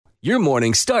Your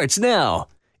morning starts now.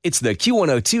 It's the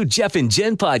Q102 Jeff and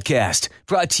Jen podcast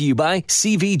brought to you by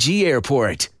CVG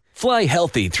Airport. Fly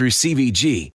healthy through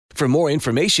CVG. For more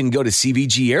information, go to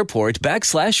CVG Airport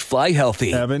 /fly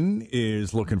healthy. Evan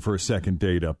is looking for a second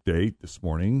date update this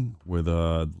morning with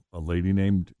a lady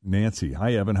named Nancy.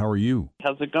 Hi, Evan. How are you?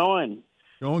 How's it going?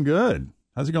 Going good.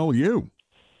 How's it going with you?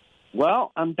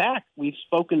 Well, I'm back. We've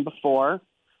spoken before.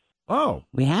 Oh.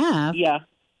 We have? Yeah.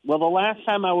 Well, the last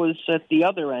time I was at the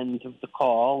other end of the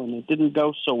call, and it didn't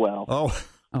go so well. Oh,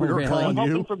 we were really? calling I'm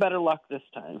hoping you? for better luck this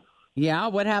time. Yeah,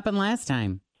 what happened last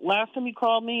time? Last time you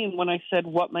called me, and when I said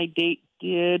what my date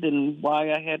did and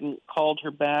why I hadn't called her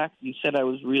back, you said I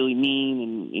was really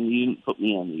mean, and you didn't put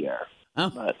me on the air. Oh.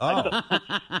 But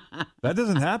That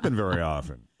doesn't happen very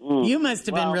often. You must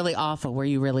have been Well, really awful. Were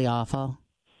you really awful?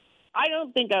 I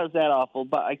don't think I was that awful,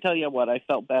 but I tell you what, I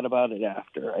felt bad about it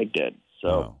after I did. So.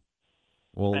 Oh.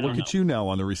 Well, I look don't at you now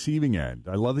on the receiving end.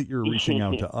 I love that you're reaching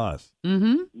out to us.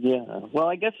 Mm-hmm. Yeah. Well,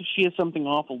 I guess if she has something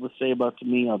awful to say about to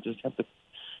me, I'll just have to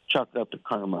chalk it up to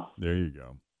karma. There you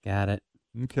go. Got it.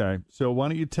 Okay. So why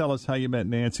don't you tell us how you met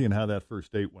Nancy and how that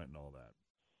first date went and all that?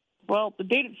 Well, the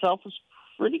date itself was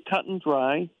pretty cut and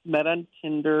dry. Met on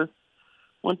Tinder,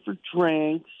 went for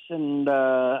drinks, and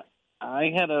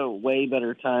I had a way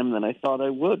better time than I thought I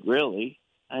would, really.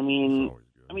 That's always good.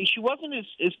 She wasn't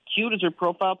as cute as her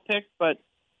profile pic, but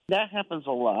that happens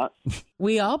a lot.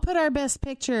 We all put our best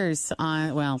pictures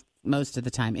on, well, most of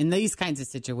the time, in these kinds of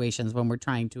situations when we're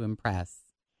trying to impress.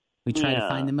 We try to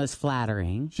find the most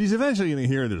flattering. She's eventually going to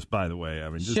hear this, by the way,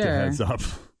 Evan. Just a Sure. heads up.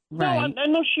 Right. No, I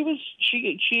know she was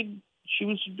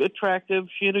attractive.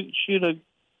 She had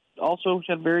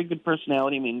a very good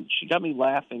personality. I mean, she got me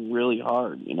laughing really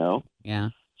hard, you know.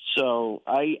 Yeah. So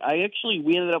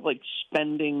we ended up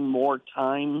spending more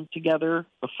time together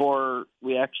before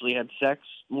we actually had sex,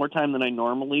 more time than I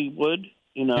normally would,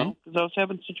 you know, because I was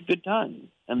having such a good time.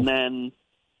 And then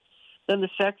the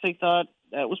sex, I thought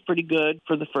that was pretty good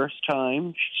for the first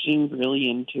time. She seemed really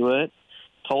into it.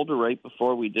 Told her right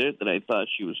before we did it that I thought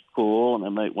she was cool and I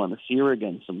might want to see her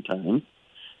again sometime.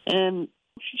 And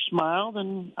she smiled,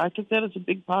 and I took that as a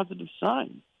big positive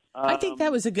sign. I think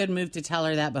that was a good move to tell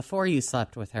her that before you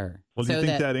slept with her. Well, do you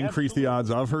think that increased the odds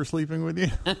of her sleeping with you?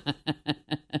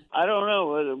 I don't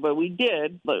know, but we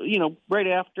did. But, you know, right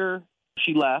after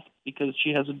she left, because she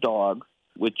has a dog,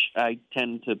 which I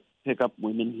tend to pick up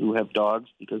women who have dogs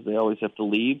because they always have to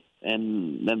leave,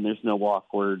 and then there's no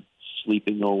awkward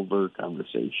sleeping over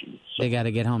conversation. So, They got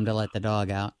to get home to let the dog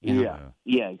out. yeah,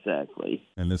 exactly.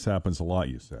 And this happens a lot,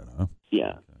 you said, huh?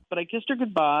 Yeah. But I kissed her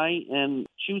goodbye, and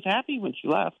she was happy when she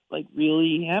left,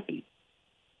 really happy.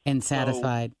 And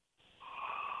satisfied.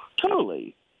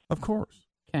 Totally. Of course.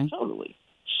 Okay. Totally.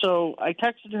 So I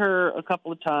texted her a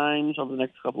couple of times over the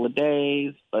next couple of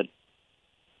days, but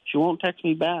she won't text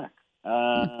me back.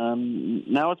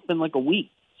 Now it's been like a week,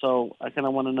 so I kind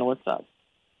of want to know what's up.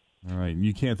 All right.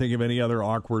 You can't think of any other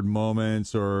awkward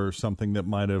moments or something that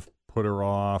might have put her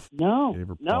off? No, Gave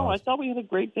her no, I pause? thought we had a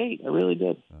great date. I really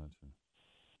did. Gotcha.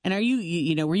 And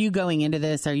are were you going into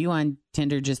this? Are you on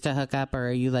Tinder just to hook up, or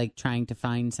are you trying to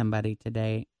find somebody to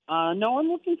date? No, I'm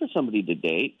looking for somebody to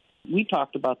date. We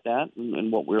talked about that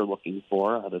and what we're looking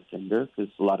for out of Tinder,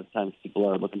 because a lot of times people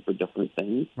are looking for different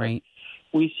things. Right.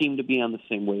 We seem to be on the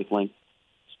same wavelength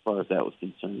as far as that was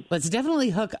concerned. Let's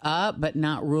definitely hook up, but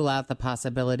not rule out the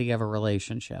possibility of a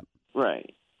relationship.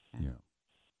 Right. Yeah.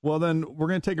 Well, then we're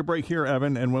going to take a break here,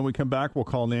 Evan, and when we come back, we'll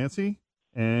call Nancy,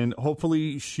 and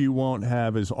hopefully she won't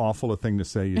have as awful a thing to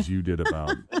say as you did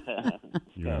about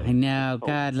you. I know.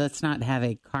 God, let's not have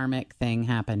a karmic thing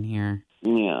happen here.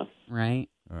 Yeah. Right?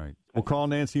 All right. We'll call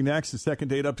Nancy next. The second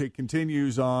date update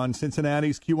continues on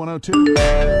Cincinnati's Q102.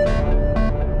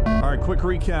 All right, quick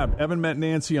recap. Evan met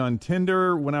Nancy on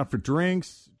Tinder, went out for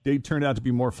drinks. Date turned out to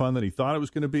be more fun than he thought it was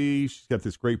going to be. She's got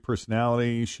this great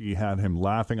personality. She had him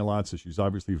laughing a lot, so she's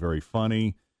obviously very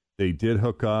funny. They did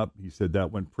hook up. He said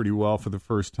that went pretty well for the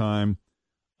first time.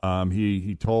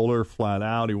 He told her flat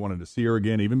out he wanted to see her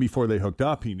again. Even before they hooked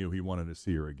up, he knew he wanted to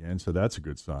see her again, so that's a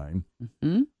good sign.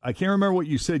 Mm-hmm. I can't remember what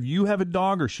you said. You have a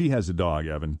dog or she has a dog,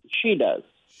 Evan? She does.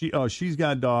 She's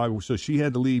got a dog, so she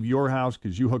had to leave your house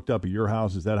because you hooked up at your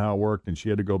house. Is that how it worked? And she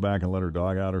had to go back and let her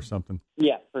dog out or something?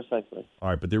 Yeah, precisely. All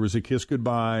right, but there was a kiss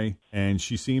goodbye, and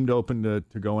she seemed open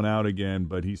to going out again,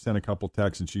 but he sent a couple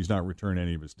texts, and she's not returning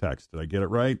any of his texts. Did I get it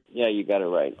right? Yeah, you got it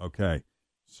right. Okay.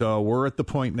 So we're at the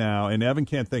point now, and Evan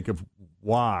can't think of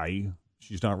why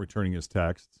she's not returning his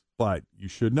texts, but you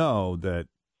should know that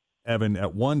Evan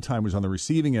at one time was on the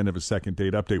receiving end of a second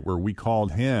date update where we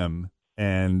called him,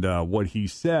 and what he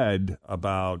said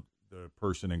about the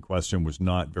person in question was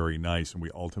not very nice, and we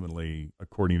ultimately,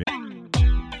 according to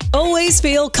always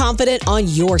feel confident on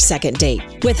your second date.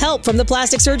 With help from the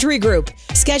Plastic Surgery Group.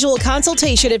 Schedule a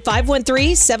consultation at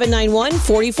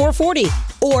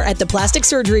 513-791-4440 or at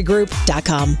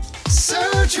theplasticsurgerygroup.com.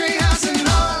 Surgery has an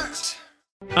art.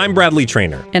 I'm Bradley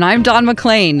Trainer. And I'm Don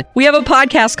McClain. We have a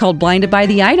podcast called Blinded by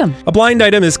the Item. A blind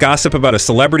item is gossip about a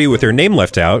celebrity with their name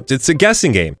left out. It's a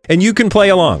guessing game, and you can play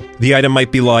along. The item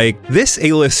might be like, this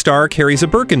A-list star carries a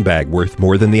Birkin bag worth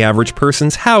more than the average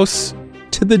person's house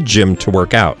to the gym to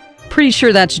work out. Pretty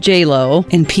sure that's J-Lo.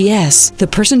 And P.S. the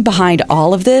person behind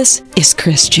all of this is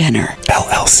Kris Jenner,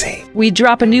 LLC. We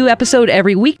drop a new episode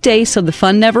every weekday so the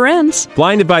fun never ends.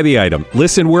 Blinded by the Item.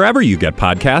 Listen wherever you get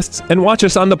podcasts and watch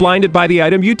us on the Blinded by the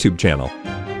Item YouTube channel.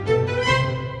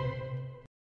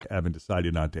 Evan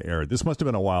decided not to air it. This must have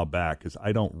been a while back because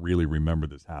I don't really remember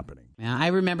this happening. Yeah, I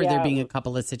remember there being a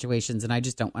couple of situations, and I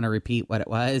just don't want to repeat what it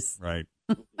was. Right.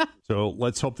 So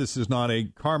let's hope this is not a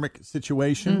karmic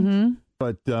situation. Mm-hmm.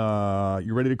 But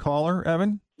you ready to call her,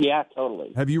 Evan? Yeah,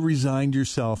 totally. Have you resigned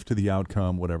yourself to the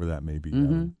outcome, whatever that may be? Mm-hmm.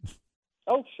 Evan?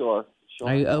 Oh, sure.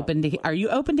 Are you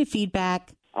open to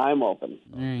feedback? I'm open.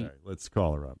 All right. Okay, let's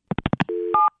call her up.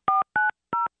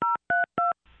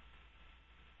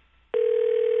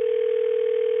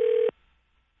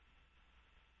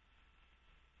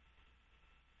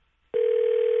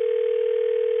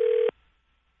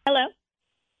 Hello.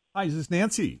 Hi, is this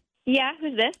Nancy? Yeah,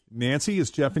 who's this? Nancy,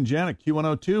 it's Jeff and Jen at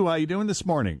Q102. How you doing this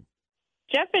morning?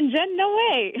 Jeff and Jen? No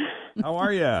way. How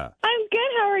are you? I'm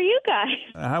good. How are you guys?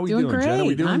 How are we Doing doing, great. Jen? Are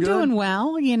we doing I'm good? doing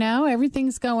well. You know,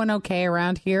 everything's going okay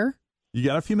around here. You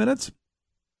got a few minutes?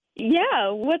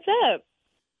 Yeah, what's up?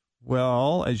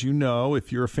 Well, as you know,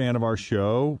 if you're a fan of our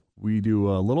show, we do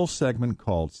a little segment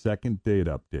called Second Date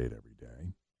Update every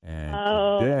day.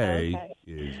 And today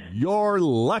is your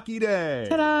lucky day.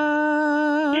 Ta-da!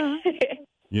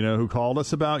 You know who called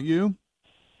us about you?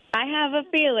 I have a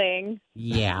feeling.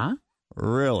 Yeah.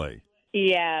 Really?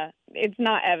 Yeah, it's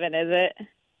not Evan, is it?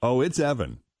 Oh, it's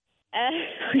Evan.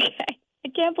 Okay. I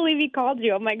can't believe he called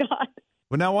you. Oh, my God.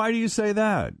 Well, now, why do you say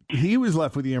that? He was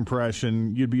left with the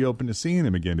impression you'd be open to seeing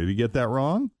him again. Did he get that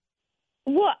wrong?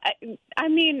 Well, I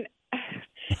mean,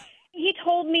 he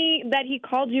told me that he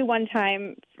called you one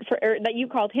time, or that you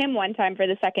called him one time for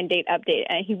the second date update,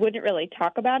 and he wouldn't really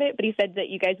talk about it, but he said that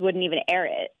you guys wouldn't even air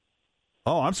it.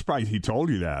 Oh, I'm surprised he told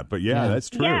you that, but yeah. That's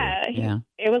true. Yeah,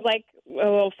 it was like a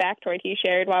little factoid he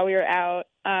shared while we were out.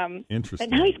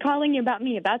 Interesting. But now he's calling you about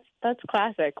me. That's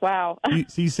classic. Wow.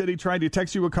 He said he tried to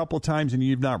text you a couple of times and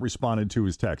you've not responded to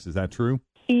his text. Is that true?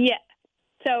 Yeah.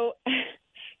 So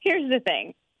here's the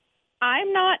thing.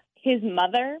 I'm not his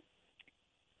mother,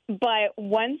 but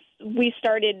once the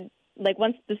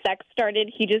sex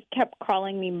started, he just kept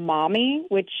calling me mommy,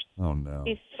 which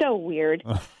is so weird.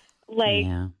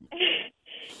 Yeah.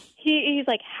 He's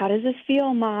like, how does this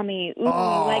feel, mommy? Ooh, you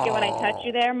like it when I touch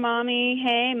you there, mommy?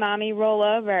 Hey, mommy, roll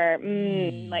over.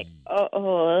 Like,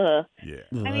 Yeah.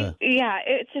 I mean, yeah,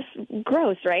 it's just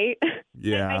gross, right?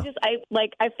 Yeah. I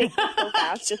fixed it so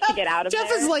fast just to get out of Jeff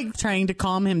there. is like trying to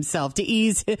calm himself, to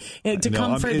ease, to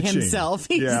comfort himself.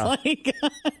 He's like,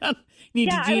 do you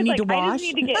need to wash? I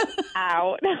just need to get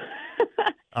out.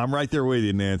 I'm right there with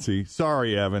you, Nancy.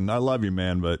 Sorry, Evan. I love you,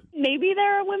 man, but Maybe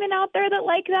there are women out there that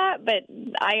like that, but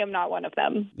I am not one of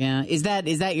them. Yeah. Is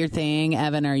that your thing,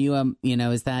 Evan? Are you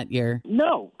is that your...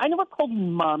 No, I never called you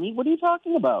mommy. What are you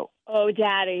talking about? Oh,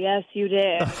 Daddy, yes, you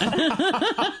did.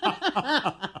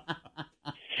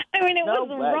 I mean, it was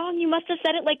wrong. You must have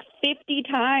said it like 50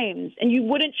 times, and you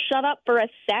wouldn't shut up for a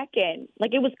second.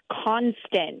 Like, it was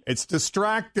constant. it's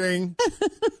distracting.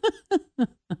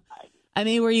 I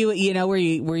mean, were you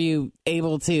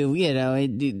able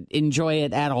to, enjoy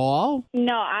it at all?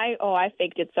 No, I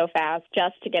faked it so fast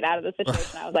just to get out of the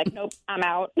situation. I was like, nope, I'm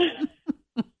out.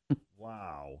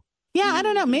 Wow. Yeah, I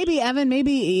don't know. Maybe, Evan,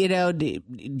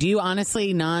 do you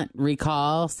honestly not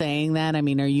recall saying that? I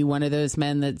mean, are you one of those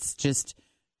men that's just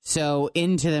so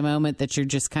into the moment that you're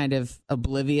just kind of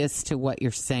oblivious to what you're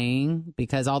saying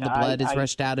because all the blood is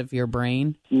rushed out of your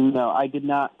brain? No, I did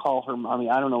not call her mommy.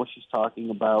 I don't know what she's talking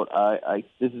about.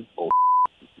 This is bull.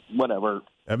 Whatever.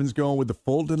 Evan's going with the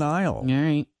full denial. All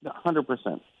right. 100%.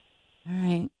 All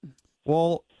right.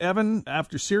 Well, Evan,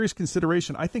 after serious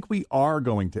consideration, I think we are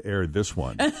going to air this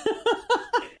one.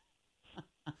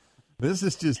 This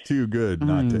is just too good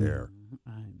not to air.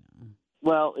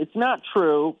 Well, it's not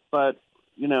true, but,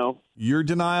 Your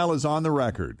denial is on the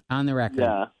record. On the record.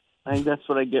 Yeah. I think that's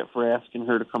what I get for asking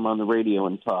her to come on the radio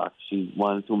and talk. She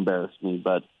wanted to embarrass me,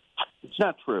 but it's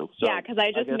not true. So yeah, because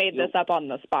I just made this up on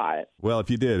the spot. Well, if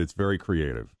you did, it's very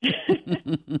creative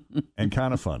and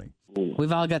kind of funny.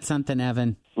 We've all got something,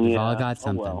 Evan. We've all got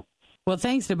something. Well. Well,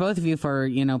 thanks to both of you for,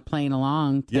 playing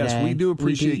along today. Yes, we do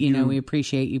appreciate you. We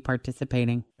appreciate you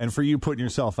participating. And for you putting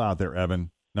yourself out there, Evan,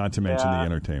 not to mention the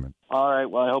entertainment. All right.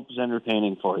 Well, I hope it's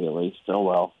entertaining for you at least. Oh,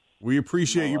 well. We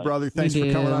appreciate you, brother. Thanks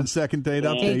for coming on Second Date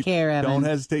Update. Take care, Evan. Don't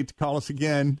hesitate to call us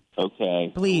again.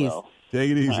 Okay. Please.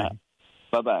 Take it easy.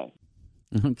 Bye-bye.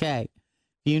 Okay.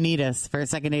 If you need us for a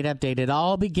Second Date Update, it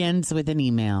all begins with an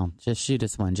email. Just shoot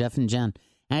us one. Jeff and Jen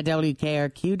at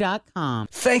WKRQ.com.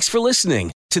 Thanks for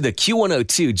listening to the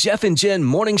Q102 Jeff and Jen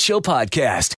Morning Show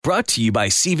podcast, brought to you by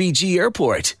CVG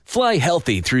Airport. Fly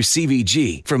healthy through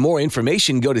CVG. For more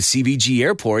information, go to CVG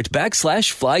Airport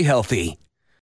 /fly healthy.